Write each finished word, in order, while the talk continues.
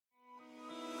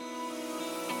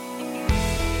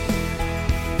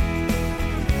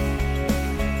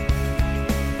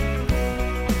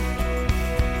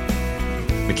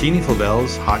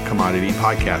McKinney-Flavel's Hot Commodity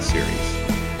Podcast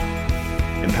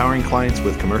Series, empowering clients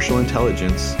with commercial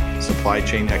intelligence, supply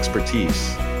chain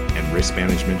expertise, and risk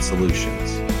management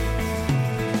solutions.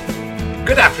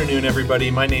 Good afternoon,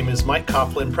 everybody. My name is Mike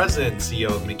Coughlin, President and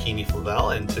CEO of McKinney-Flavel,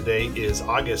 and today is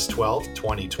August 12th,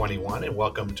 2021, and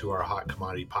welcome to our Hot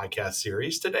Commodity Podcast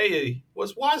Series. Today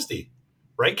was WASDE.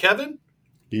 Right, Kevin?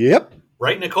 Yep.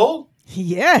 Right, Nicole?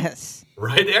 Yes.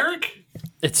 Right, Eric?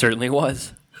 It certainly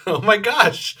was. Oh my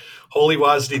gosh. Holy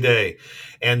WASDE Day.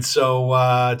 And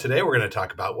so today we're going to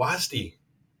talk about WASDE.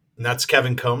 And that's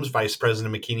Kevin Combs, Vice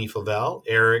President of McKinney-Flavel,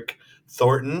 Eric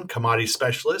Thornton, Commodity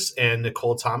Specialist, and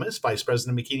Nicole Thomas, Vice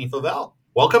President of McKinney-Flavel.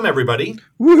 Welcome, everybody.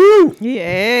 Woohoo!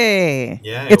 Yay.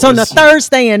 Yeah, it's on a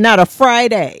Thursday and not a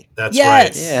Friday. That's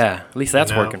yes. right. Yeah, at least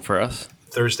that's working for us.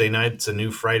 Thursday night's a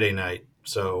new Friday night.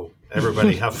 So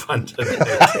everybody have fun today.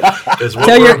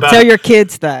 Tell your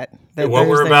kids that what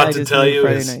we're about to tell you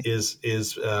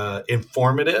is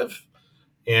informative,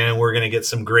 and we're going to get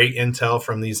some great intel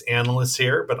from these analysts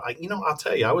here. But I'll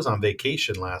tell you, I was on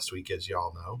vacation last week, as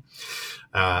y'all know,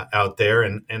 out there,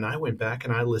 and I went back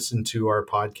and I listened to our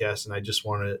podcast, and I just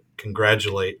want to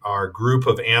congratulate our group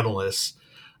of analysts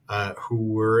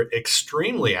who were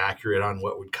extremely accurate on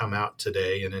what would come out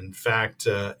today. And in fact,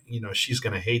 she's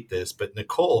going to hate this, but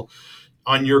Nicole,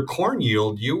 on your corn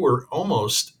yield, you were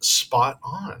almost spot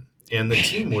on, and the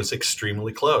team was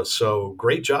extremely close. So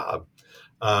great job.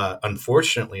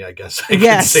 Unfortunately, I guess I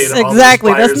can say to all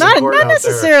exactly. That's not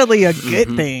necessarily a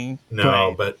good thing.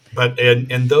 No, but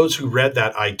and those who read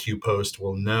that IQ post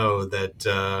will know that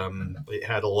it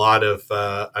had a lot of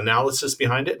analysis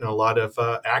behind it and a lot of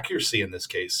accuracy in this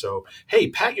case. So hey,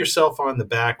 pat yourself on the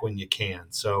back when you can.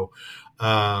 So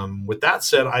with that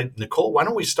said, Nicole, why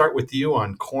don't we start with you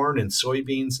on corn and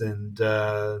soybeans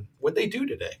and what they do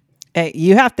today? Hey,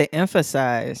 you have to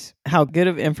emphasize how good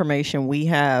of information we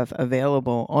have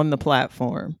available on the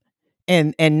platform,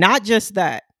 and not just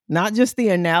that, not just the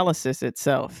analysis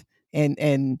itself,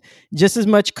 and just as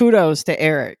much kudos to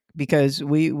Eric, because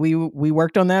we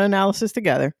worked on that analysis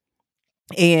together,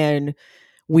 and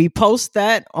we post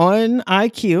that on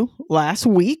IQ last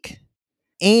week,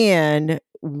 and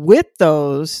with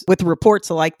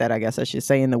reports like that, I guess I should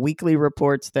say, in the weekly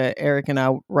reports that Eric and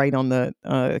I write on the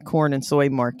corn and soy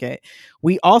market,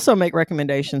 we also make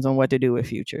recommendations on what to do with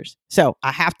futures. So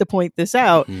I have to point this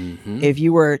out. Mm-hmm. If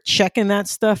you were checking that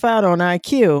stuff out on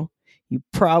IQ, you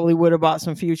probably would have bought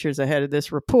some futures ahead of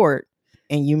this report,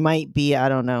 and you might be,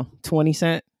 20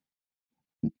 cent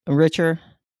richer,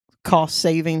 cost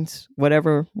savings,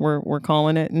 whatever we're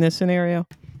calling it in this scenario.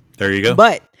 There you go.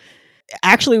 But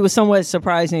actually, it was somewhat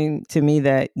surprising to me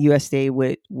that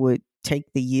USDA would take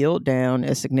the yield down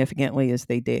as significantly as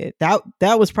they did.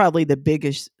 That was probably the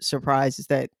biggest surprise, is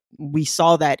that we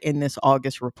saw that in this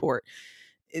August report.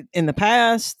 In the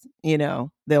past,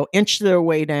 they'll inch their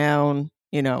way down.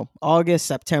 August,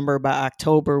 September, by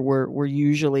October, we're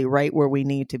usually right where we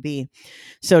need to be.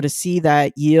 So to see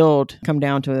that yield come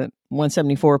down to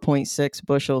 174.6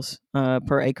 bushels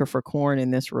per acre for corn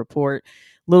in this report,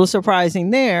 a little surprising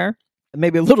there.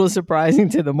 Maybe a little surprising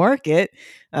to the market,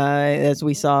 as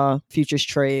we saw futures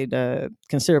trade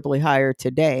considerably higher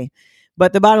today.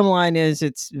 But the bottom line is,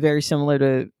 it's very similar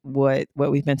to what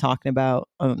we've been talking about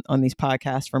on these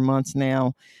podcasts for months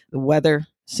now. The weather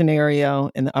scenario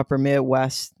in the upper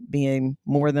Midwest being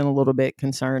more than a little bit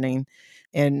concerning.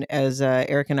 And as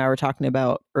Eric and I were talking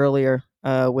about earlier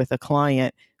with a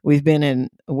client, we've been in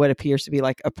what appears to be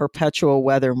like a perpetual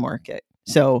weather market.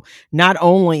 So not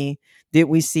only did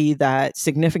we see that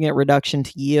significant reduction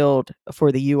to yield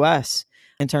for the U.S.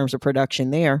 in terms of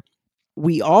production there,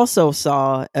 we also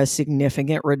saw a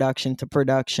significant reduction to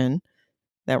production.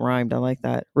 That rhymed. I like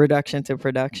that. Reduction to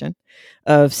production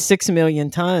of 6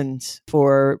 million tons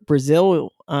for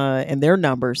Brazil and their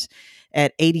numbers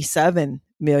at 87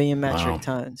 million metric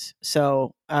tons.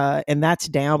 So, and that's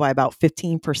down by about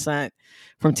 15%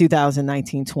 from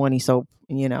 2019-20. So,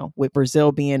 with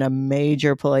Brazil being a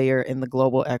major player in the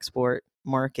global export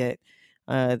market,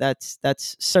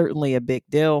 that's certainly a big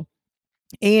deal.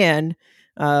 And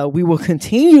we will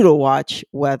continue to watch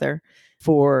weather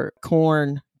for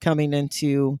corn coming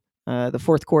into the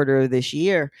fourth quarter of this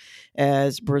year,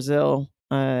 as Brazil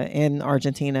and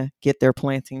Argentina get their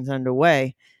plantings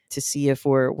underway, to see if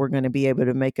we're going to be able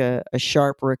to make a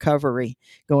sharp recovery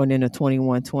going into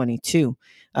 21-22.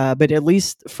 But at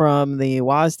least from the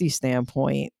WASDE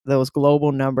standpoint, those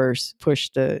global numbers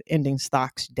pushed the ending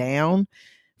stocks down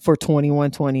for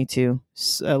 21-22,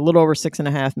 a little over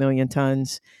 6.5 million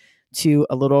tons to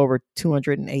a little over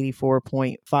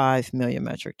 284.5 million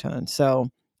metric tons. So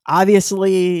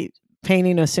obviously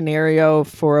painting a scenario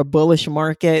for a bullish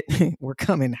market. We're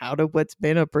coming out of what's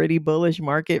been a pretty bullish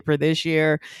market for this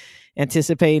year,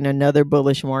 anticipating another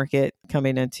bullish market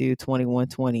coming into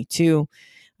 21-22.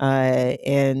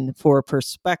 And for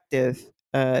perspective,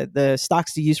 the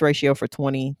stocks to use ratio for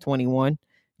 2021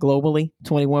 globally,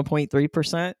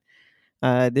 21.3%.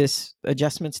 This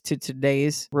adjustments to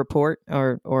today's report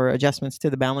or adjustments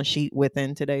to the balance sheet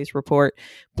within today's report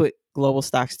put global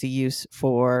stocks to use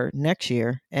for next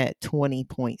year at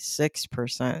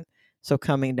 20.6%. So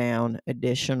coming down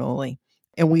additionally.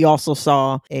 And we also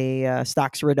saw a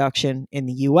stocks reduction in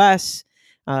the U.S.,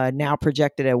 now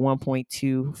projected at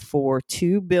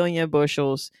 1.242 billion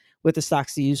bushels with a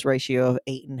stocks to use ratio of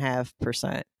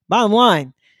 8.5%. Bottom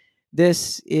line,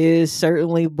 this is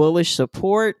certainly bullish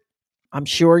support. I'm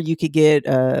sure you could get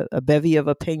a bevy of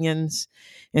opinions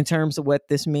in terms of what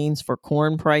this means for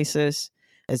corn prices.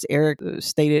 As Eric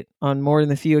stated on more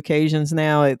than a few occasions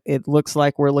now, it looks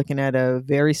like we're looking at a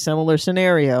very similar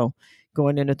scenario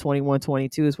going into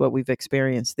 21-22 is what we've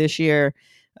experienced this year,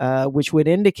 which would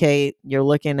indicate you're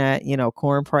looking at,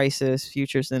 corn prices,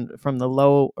 futures from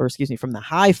the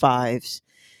high fives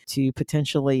to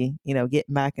potentially, getting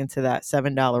back into that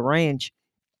 $7 range.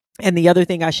 And the other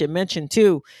thing I should mention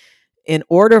too, in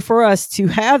order for us to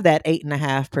have that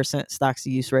 8.5% stocks to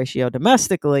use ratio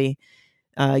domestically,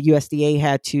 USDA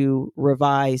had to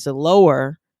revise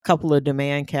lower a couple of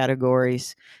demand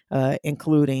categories,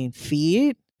 including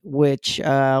feed, which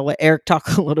let Eric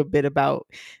talk a little bit about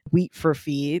wheat for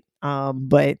feed.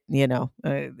 But,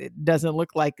 it doesn't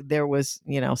look like there was,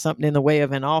 something in the way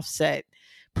of an offset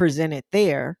presented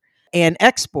there, and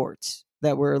exports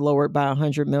that were lowered by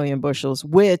 100 million bushels,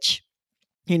 which,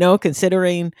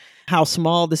 considering how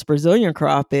small this Brazilian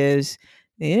crop is,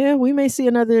 we may see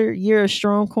another year of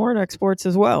strong corn exports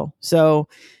as well. So,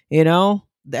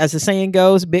 as the saying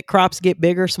goes, big crops get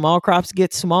bigger, small crops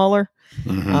get smaller.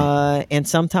 Mm-hmm. And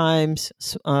sometimes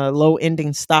low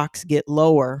ending stocks get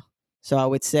lower. So I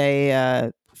would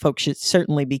say folks should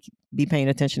certainly be paying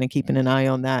attention and keeping an eye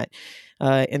on that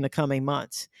in the coming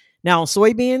months. Now,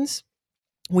 soybeans,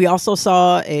 we also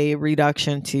saw a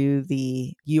reduction to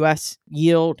the U.S.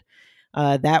 yield.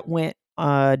 That went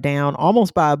down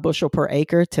almost by a bushel per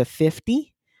acre to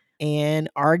 50, and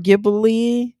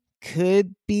arguably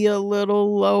could be a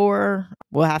little lower.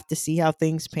 We'll have to see how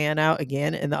things pan out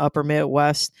again in the upper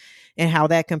Midwest and how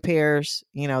that compares,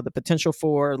 the potential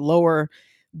for lower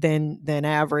than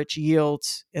average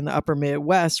yields in the upper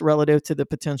Midwest relative to the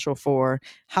potential for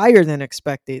higher than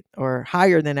expected or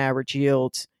higher than average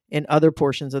yields in other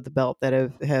portions of the belt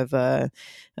that have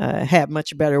had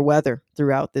much better weather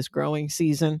throughout this growing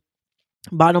season.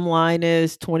 Bottom line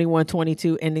is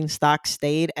 21-22 ending stock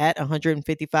stayed at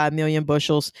 155 million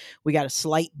bushels. We got a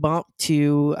slight bump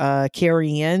to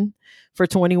carry in for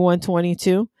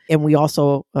 21-22. And we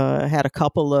also had a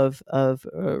couple of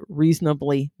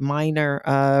reasonably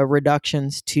minor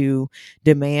reductions to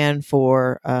demand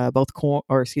for both corn,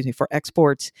 for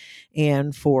exports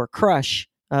and for crush.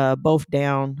 Both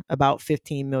down about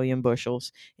 15 million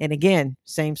bushels. And again,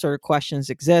 same sort of questions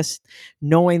exist,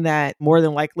 knowing that more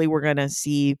than likely we're going to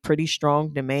see pretty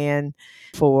strong demand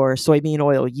for soybean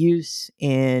oil use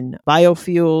in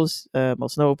biofuels,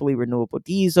 most notably renewable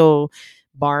diesel,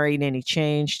 barring any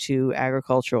change to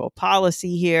agricultural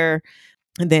policy here.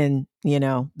 And then,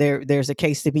 there's a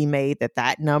case to be made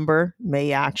that number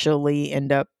may actually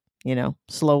end up,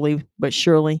 slowly but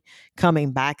surely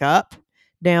coming back up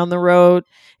down the road.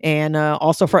 And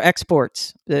also for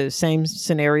exports, the same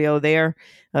scenario there.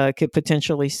 Could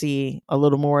potentially see a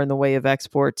little more in the way of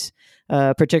exports,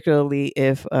 particularly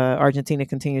if Argentina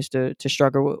continues to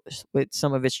struggle with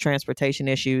some of its transportation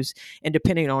issues, and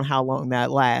depending on how long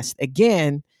that lasts.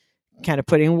 Again, kind of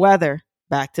putting weather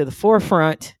back to the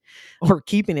forefront, or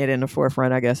keeping it in the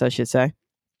forefront, I guess I should say,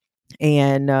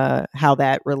 and how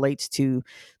that relates to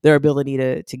their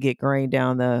ability to get grain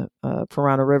down the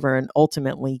Parana River and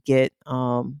ultimately get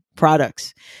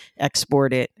products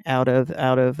exported out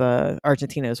of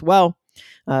Argentina as well.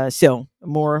 So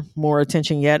more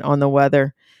attention yet on the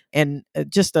weather, and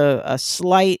just a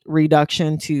slight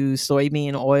reduction to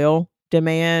soybean oil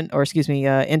demand,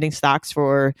 ending stocks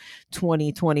for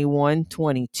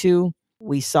 2021-22.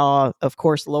 We saw, of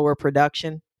course, lower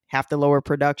production. Have to lower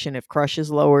production. If crush is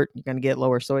lowered, you're going to get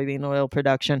lower soybean oil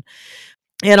production.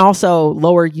 And also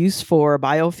lower use for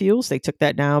biofuels. They took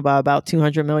that down by about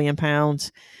 200 million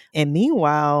pounds. And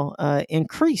meanwhile,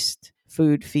 increased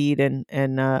food, feed,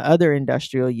 and other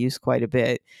industrial use quite a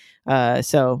bit.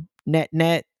 So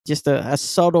net, just a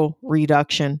subtle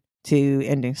reduction to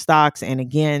ending stocks. And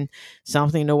again,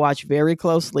 something to watch very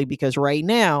closely, because right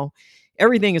now,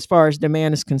 everything as far as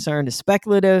demand is concerned is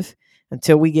speculative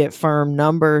until we get firm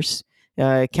numbers.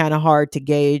 Kind of hard to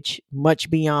gauge much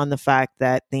beyond the fact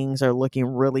that things are looking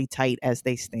really tight as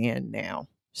they stand now.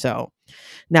 So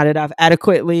now that I've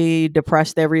adequately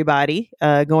depressed everybody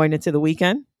going into the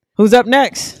weekend, who's up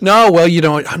next? No, well,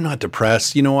 I'm not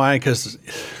depressed. You know why? Because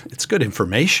it's good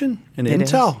information and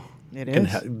intel.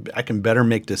 I can better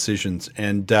make decisions.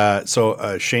 And so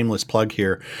a shameless plug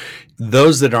here.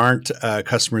 Those that aren't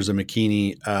customers of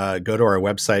McKinney, go to our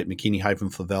website,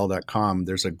 mckinney-flavel.com.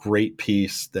 There's a great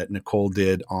piece that Nicole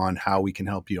did on how we can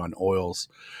help you on oils,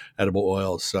 edible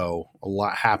oils. So a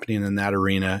lot happening in that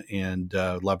arena, and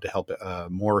love to help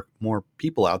more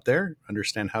people out there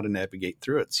understand how to navigate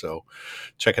through it. So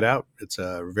check it out. It's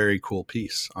a very cool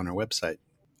piece on our website.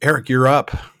 Eric, you're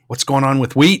up. What's going on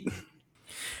with wheat?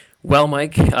 Well,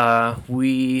 Mike,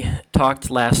 we talked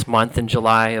last month in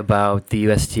July about the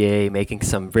USDA making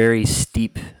some very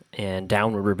steep and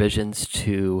downward revisions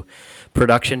to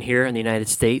production here in the United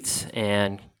States.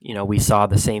 And, we saw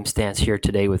the same stance here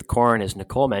today with corn, as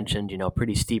Nicole mentioned,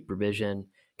 pretty steep revision,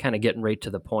 kind of getting right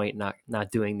to the point,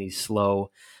 not doing these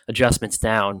slow adjustments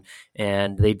down.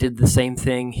 And they did the same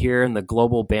thing here in the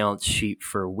global balance sheet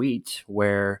for wheat,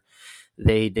 where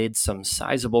they did some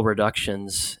sizable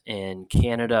reductions in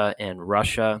Canada and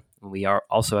Russia. We are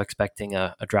also expecting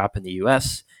a drop in the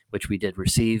U.S., which we did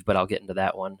receive, but I'll get into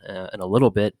that one in a little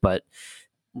bit. But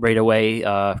right away,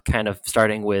 kind of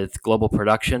starting with global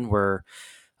production, we're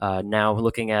now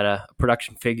looking at a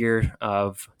production figure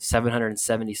of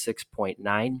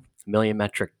 776.9 million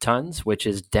metric tons, which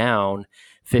is down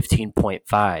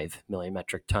 15.5 million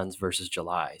metric tons versus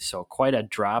July. So quite a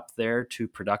drop there to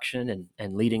production,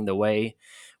 and leading the way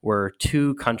were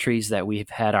two countries that we've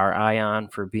had our eye on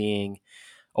for being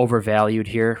overvalued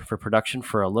here for production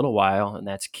for a little while, and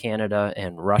that's Canada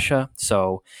and Russia.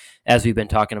 So as we've been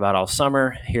talking about all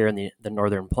summer here in the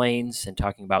Northern Plains, and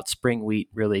talking about spring wheat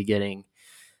really getting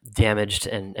damaged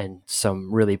and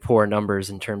some really poor numbers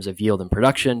in terms of yield and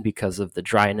production because of the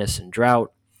dryness and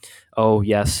drought. Oh,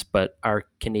 yes, but our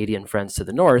Canadian friends to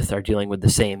the north are dealing with the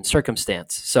same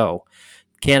circumstance. So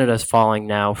Canada's falling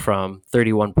now from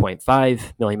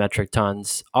 31.5 million metric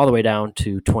tons all the way down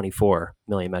to 24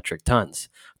 million metric tons,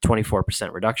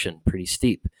 24% reduction, pretty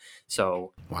steep.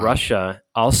 So wow. Russia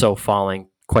also falling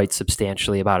quite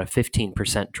substantially, about a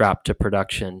 15% drop to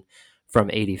production from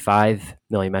 85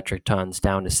 million metric tons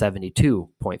down to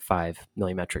 72.5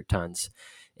 million metric tons.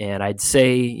 And I'd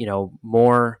say,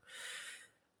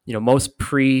 most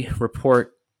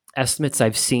pre-report estimates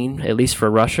I've seen, at least for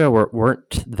Russia,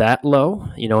 weren't that low.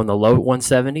 In the low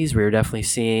 170s, we were definitely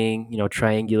seeing,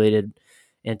 triangulated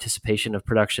anticipation of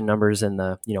production numbers in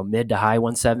the, mid to high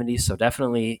 170s. So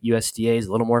definitely USDA is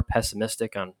a little more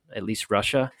pessimistic on at least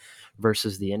Russia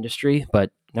versus the industry.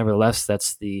 But nevertheless,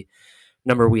 that's the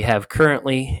number we have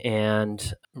currently,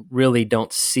 and really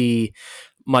don't see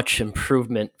much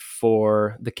improvement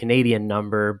for the Canadian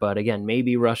number. But again,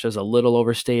 maybe Russia's a little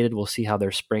overstated. We'll see how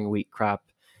their spring wheat crop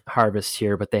harvests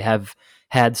here, but they have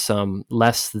had some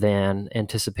less than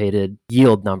anticipated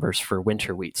yield numbers for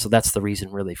winter wheat. So that's the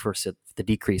reason really for the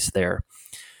decrease there.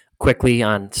 Quickly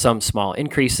on some small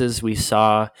increases we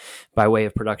saw by way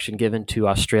of production given to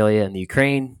Australia and the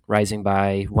Ukraine, rising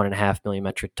by 1.5 million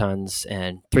metric tons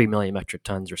and 3 million metric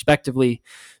tons respectively.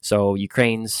 So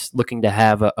Ukraine's looking to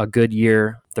have a good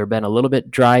year. They've been a little bit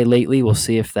dry lately. We'll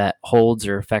see if that holds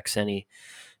or affects any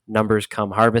numbers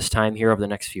come harvest time here over the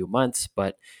next few months.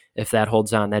 But if that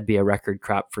holds on, that'd be a record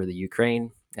crop for the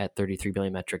Ukraine at 33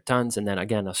 million metric tons. And then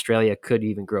again, Australia could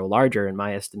even grow larger in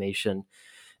my estimation,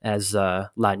 as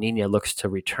La Nina looks to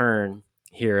return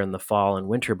here in the fall and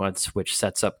winter months, which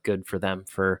sets up good for them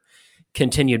for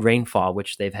continued rainfall,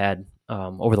 which they've had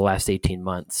over the last 18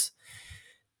 months.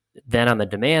 Then on the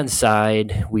demand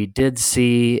side, we did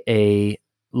see a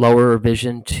lower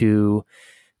revision to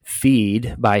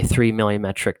feed by 3 million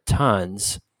metric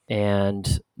tons.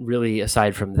 And really,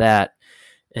 aside from that,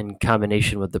 in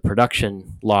combination with the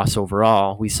production loss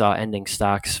overall, we saw ending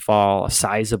stocks fall a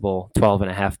sizable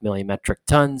 12.5 million metric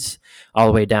tons, all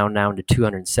the way down now to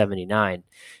 279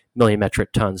 million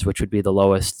metric tons, which would be the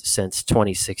lowest since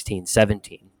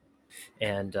 2016-17.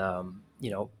 And,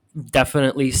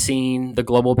 definitely seen the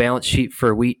global balance sheet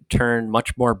for wheat turn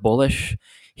much more bullish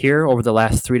here over the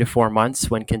last 3 to 4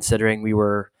 months, when considering we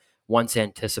were once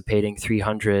anticipating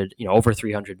over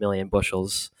 300 million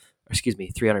bushels,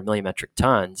 300 million metric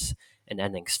tons in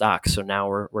ending stocks. So now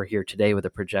we're here today with a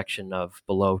projection of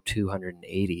below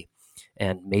 280,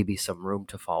 and maybe some room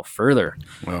to fall further.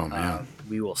 Oh, man.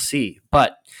 We will see.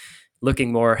 But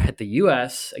looking more at the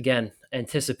U.S., again,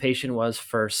 anticipation was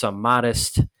for some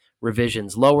modest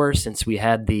revisions lower since we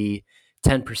had the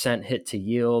 10% hit to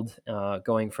yield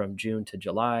going from June to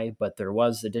July, but there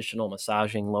was additional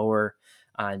massaging lower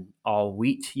on all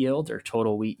wheat yield or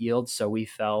total wheat yield. So we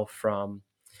fell from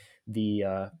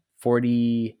the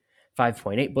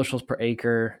 45.8 bushels per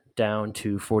acre down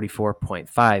to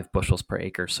 44.5 bushels per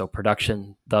acre. So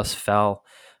production thus fell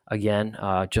again,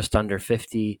 just under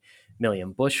 50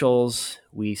 million bushels.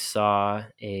 We saw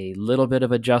a little bit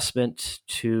of adjustment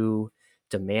to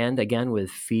demand again with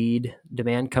feed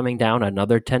demand coming down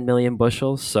another 10 million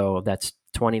bushels. So that's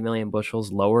 20 million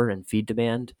bushels lower in feed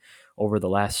demand over the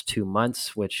last 2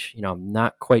 months, which, I'm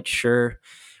not quite sure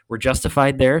we're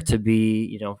justified there to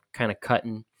be, kind of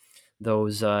cutting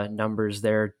those numbers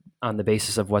there on the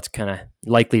basis of what's kind of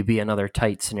likely be another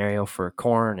tight scenario for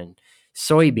corn and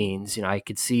soybeans. I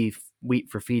could see wheat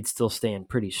for feed still staying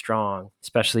pretty strong,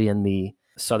 especially in the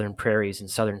southern prairies and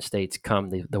southern states come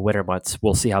the winter months.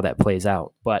 We'll see how that plays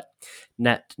out. But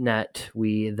net,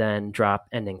 we then drop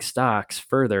ending stocks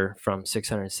further from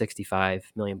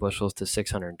 665 million bushels to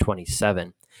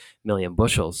 627 million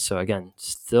bushels. So again,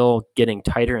 still getting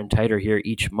tighter and tighter here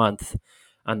each month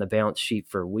on the balance sheet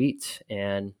for wheat.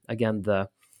 And again,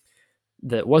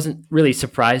 that wasn't really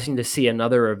surprising to see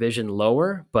another revision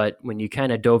lower, but when you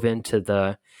kind of dove into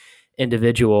the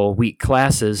individual wheat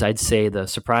classes, I'd say the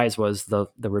surprise was the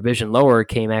revision lower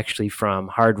came actually from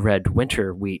hard red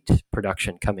winter wheat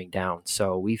production coming down.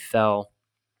 So we fell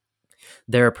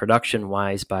there production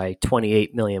wise by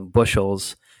 28 million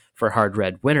bushels for hard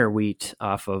red winter wheat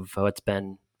off of what's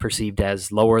been perceived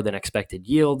as lower than expected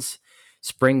yields.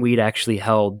 Spring wheat actually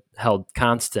held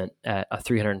constant at a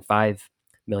 305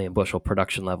 million bushel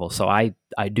production level. So I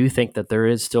do think that there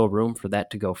is still room for that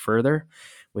to go further,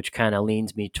 which kind of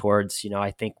leans me towards,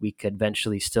 I think we could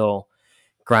eventually still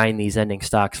grind these ending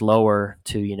stocks lower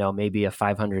to, maybe a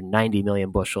 590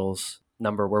 million bushels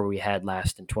number where we had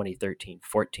last in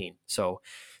 2013-14. So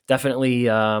definitely,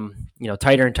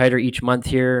 tighter and tighter each month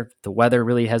here. The weather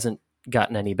really hasn't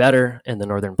gotten any better in the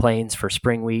northern plains for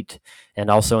spring wheat and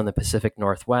also in the Pacific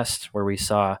Northwest, where we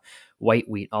saw white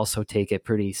wheat also take a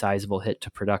pretty sizable hit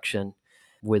to production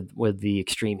with the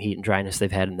extreme heat and dryness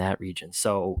they've had in that region.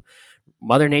 So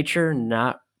Mother Nature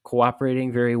not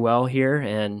cooperating very well here,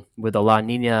 and with a La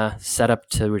Nina set up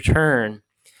to return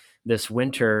this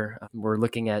winter, we're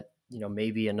looking at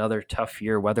maybe another tough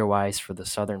year weather-wise for the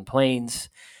southern plains,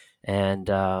 and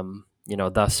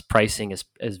thus pricing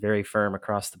is very firm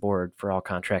across the board for all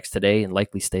contracts today, and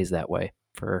likely stays that way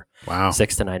for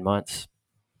 6 to 9 months.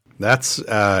 That's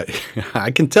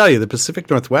I can tell you the Pacific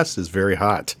Northwest is very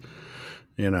hot.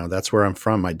 That's where I'm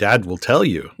from. My dad will tell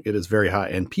you it is very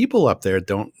hot, and people up there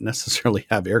don't necessarily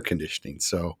have air conditioning.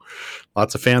 So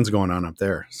lots of fans going on up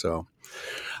there. So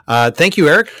thank you,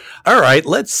 Eric. All right,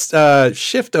 let's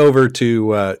shift over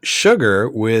to sugar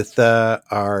with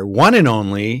our one and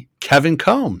only Kevin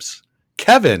Combs.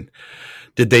 Kevin,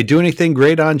 did they do anything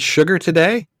great on sugar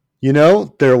today?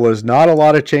 There was not a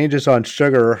lot of changes on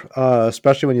sugar,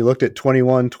 especially when you looked at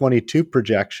 21-22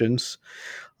 projections.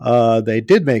 They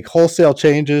did make wholesale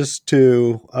changes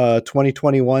to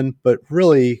 2021, but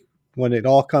really, when it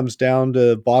all comes down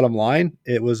to bottom line,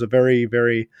 it was a very,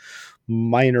 very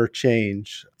minor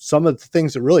change. Some of the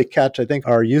things that really catch, I think,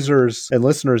 our users and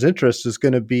listeners' interest is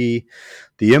going to be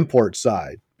the import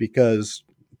side, because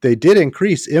they did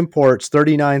increase imports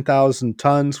 39,000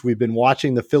 tons. We've been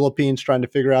watching the Philippines trying to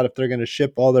figure out if they're going to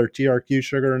ship all their TRQ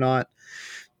sugar or not.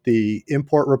 The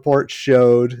import report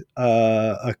showed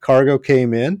a cargo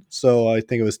came in. So I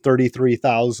think it was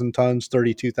 33,000 tons,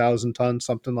 32,000 tons,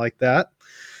 something like that.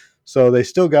 So they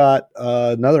still got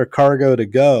another cargo to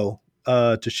go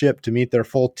to ship to meet their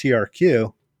full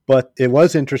TRQ. But it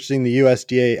was interesting. The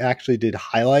USDA actually did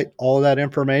highlight all of that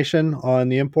information on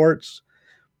the imports.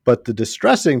 But the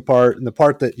distressing part, and the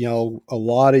part that, a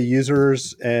lot of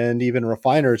users and even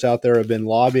refiners out there have been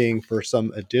lobbying for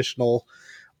some additional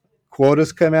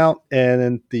quotas come out, and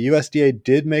then the USDA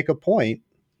did make a point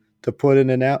to put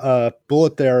in a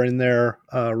bullet there in their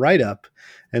write-up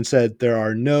and said there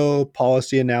are no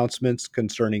policy announcements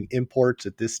concerning imports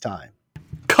at this time.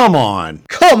 Come on.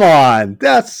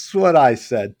 That's what I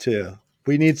said too.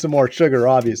 We need some more sugar,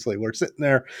 obviously. We're sitting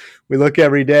there, we look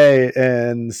every day,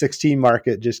 and the 16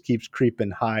 market just keeps creeping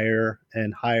higher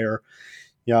and higher.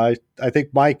 I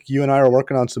think, Mike, you and I were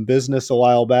working on some business a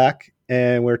while back,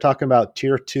 and we were talking about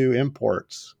tier 2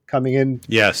 imports coming in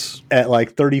at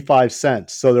like 35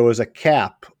 cents. So there was a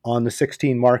cap on the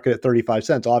 16 market at 35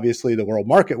 cents. Obviously, the world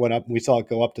market went up, and we saw it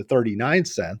go up to 39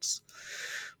 cents.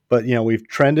 But, we've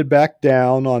trended back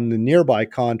down on the nearby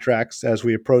contracts as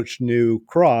we approach new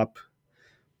crop.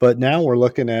 But now we're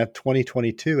looking at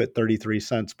 2022 at 33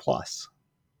 cents plus,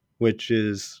 which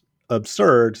is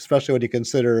absurd, especially when you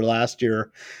consider last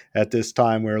year at this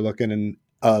time we were looking in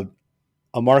a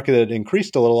market that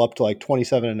increased a little up to like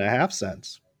 27.5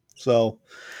 cents. So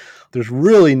there's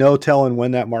really no telling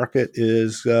when that market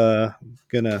is going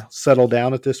to settle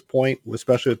down at this point,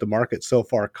 especially with the market so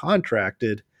far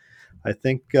contracted. I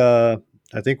think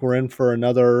we're in for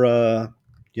another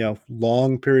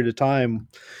long period of time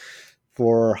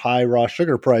for high raw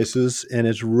sugar prices, and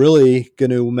it's really going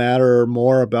to matter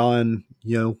more about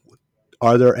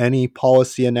are there any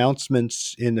policy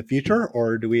announcements in the future,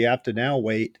 or do we have to now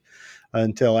wait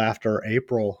until after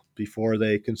April before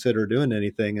they consider doing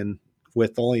anything? And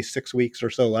with only 6 weeks or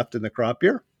so left in the crop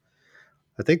year,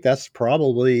 I think that's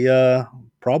probably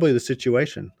the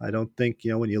situation. I don't think,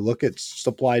 when you look at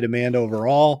supply demand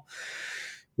overall,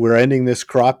 we're ending this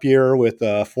crop year with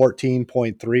a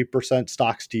 14.3%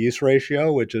 stocks to use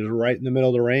ratio, which is right in the middle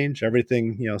of the range.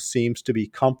 Everything, seems to be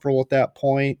comfortable at that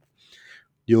point.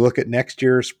 You look at next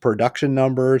year's production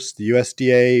numbers, the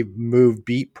USDA moved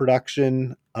beet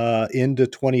production into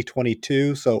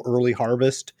 2022, so early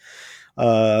harvest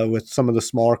with some of the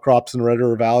smaller crops in the Red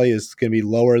River Valley is going to be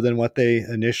lower than what they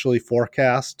initially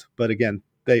forecast. But again,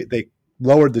 they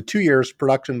lowered the 2 years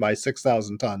production by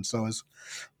 6,000 tons, so it's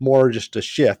more just a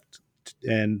shift,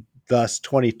 and thus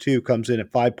 22 comes in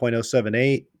at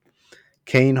 5.078.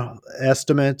 Cane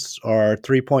estimates are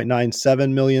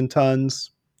 3.97 million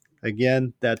tons.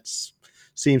 Again, that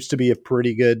seems to be a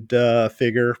pretty good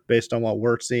figure based on what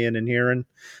we're seeing and hearing.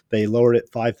 They lowered it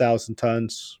 5,000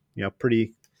 tons,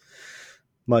 pretty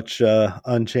much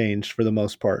unchanged for the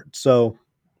most part. So,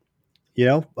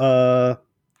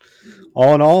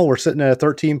 all in all, we're sitting at a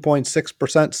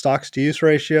 13.6% stocks to use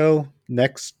ratio.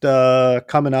 Next,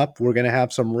 coming up, we're going to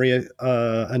have some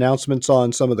announcements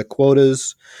on some of the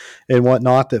quotas and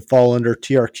whatnot that fall under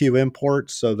TRQ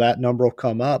imports. So that number will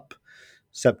come up.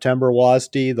 September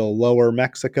WASDE, they'll lower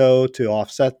Mexico to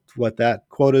offset what that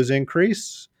quotas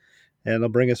increase, and they'll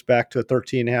bring us back to a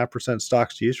 13.5%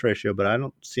 stocks to use ratio. But I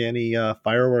don't see any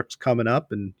fireworks coming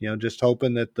up, and just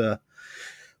hoping that the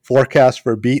forecast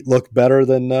for beet look better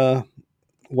than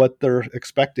what they're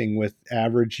expecting with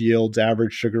average yields,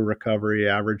 average sugar recovery,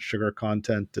 average sugar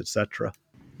content, etc.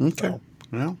 Okay. So.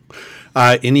 Well,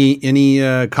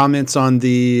 any comments on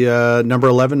the number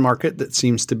 11 market that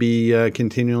seems to be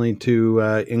continuing to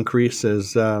increase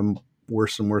as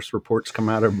worse and worse reports come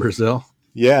out of Brazil?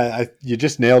 Yeah, you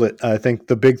just nailed it. I think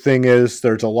the big thing is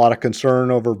there's a lot of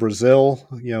concern over Brazil.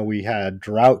 We had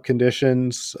drought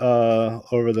conditions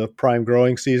over the prime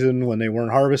growing season when they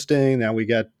weren't harvesting. Now we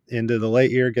get into the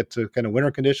late year, get to kind of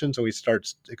winter conditions, and we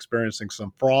start experiencing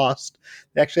some frost.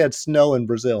 They actually had snow in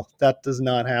Brazil. That does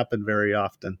not happen very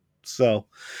often. So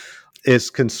it's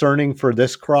concerning for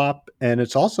this crop, and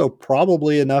it's also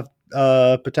probably enough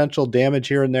potential damage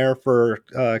here and there for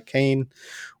cane,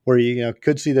 where you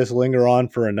could see this linger on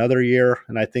for another year.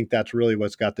 And I think that's really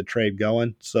what's got the trade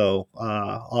going. So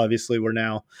obviously we're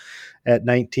now at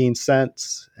 19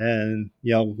 cents. And,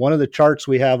 one of the charts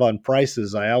we have on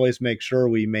prices, I always make sure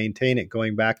we maintain it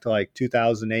going back to like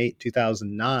 2008,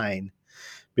 2009,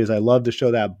 because I love to show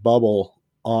that bubble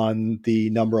on the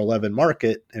number 11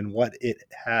 market and what it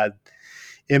had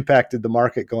impacted the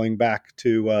market going back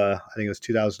to, I think it was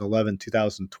 2011,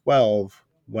 2012,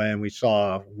 when we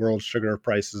saw world sugar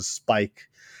prices spike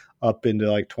up into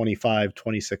like 25,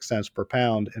 26 cents per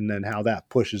pound, and then how that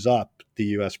pushes up the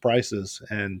U.S. prices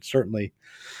and certainly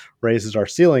raises our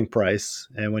ceiling price.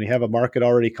 And when you have a market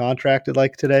already contracted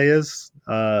like today is,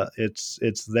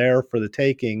 it's there for the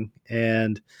taking.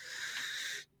 And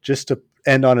just to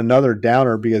end on another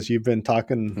downer, because you've been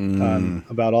talking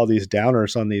about all these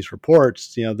downers on these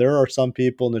reports, there are some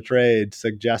people in the trade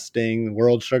suggesting the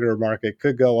world sugar market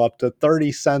could go up to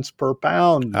 30 cents per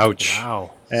pound. Ouch.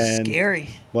 Wow. And, scary.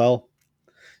 Well,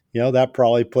 that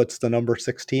probably puts the number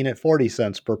 16 at 40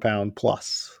 cents per pound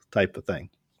plus type of thing.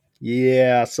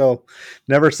 Yeah, so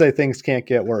never say things can't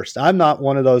get worse. I'm not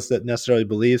one of those that necessarily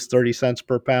believes 30 cents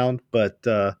per pound, but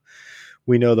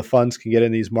we know the funds can get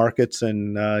in these markets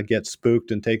and get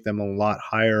spooked and take them a lot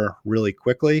higher really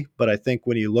quickly. But I think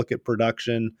when you look at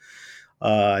production,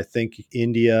 I think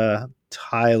India,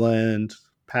 Thailand,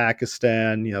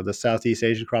 Pakistan, the Southeast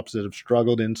Asian crops that have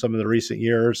struggled in some of the recent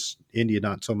years, India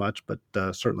not so much, but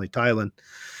certainly Thailand,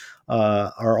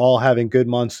 are all having good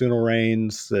monsoonal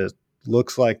rains. It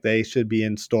looks like they should be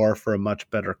in store for a much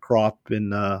better crop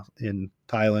in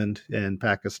Thailand and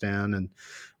Pakistan, and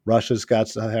Russia's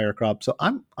got a higher crop. So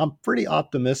I'm pretty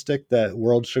optimistic that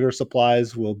world sugar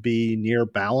supplies will be near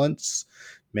balance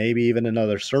maybe even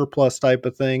another surplus type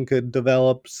of thing could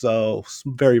develop. So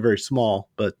very, very small,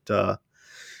 but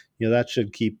that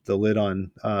should keep the lid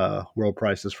on world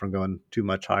prices from going too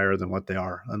much higher than what they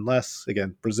are. Unless,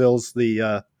 again, Brazil's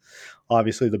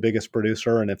obviously the biggest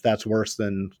producer, and if that's worse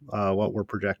than what we're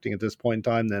projecting at this point in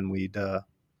time, then we'd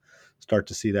start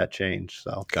to see that change.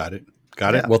 So got it.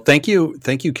 Well, thank you,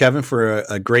 Kevin, for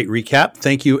a great recap.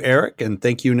 Thank you, Eric, and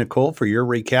thank you, Nicole, for your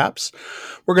recaps.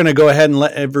 We're going to go ahead and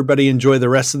let everybody enjoy the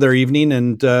rest of their evening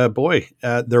and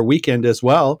their weekend as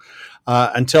well.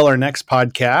 Until our next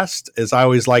podcast, as I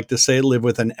always like to say, live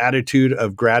with an attitude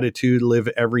of gratitude. Live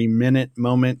every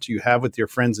moment you have with your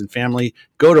friends and family.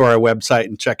 Go to our website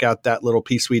and check out that little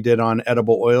piece we did on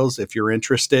edible oils if you're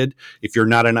interested. If you're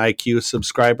not an IQ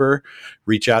subscriber,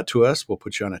 reach out to us. We'll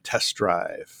put you on a test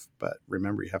drive. But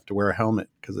remember, you have to wear a helmet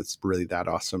because it's really that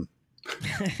awesome.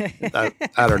 I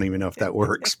don't even know if that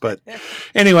works. But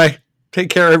anyway,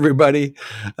 take care, everybody.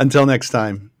 Until next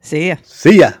time. See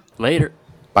ya. Later.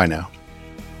 Bye now.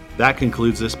 That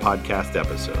concludes this podcast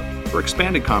episode. For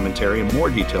expanded commentary and more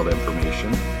detailed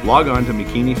information, log on to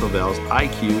McKinney-Favel's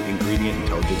IQ Ingredient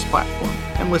Intelligence platform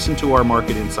and listen to our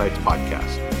Market Insights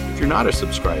podcast. If you're not a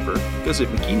subscriber, visit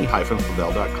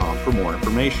McKinney-Favel.com for more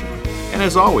information. And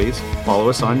as always, follow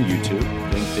us on YouTube,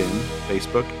 LinkedIn,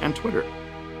 Facebook, and Twitter.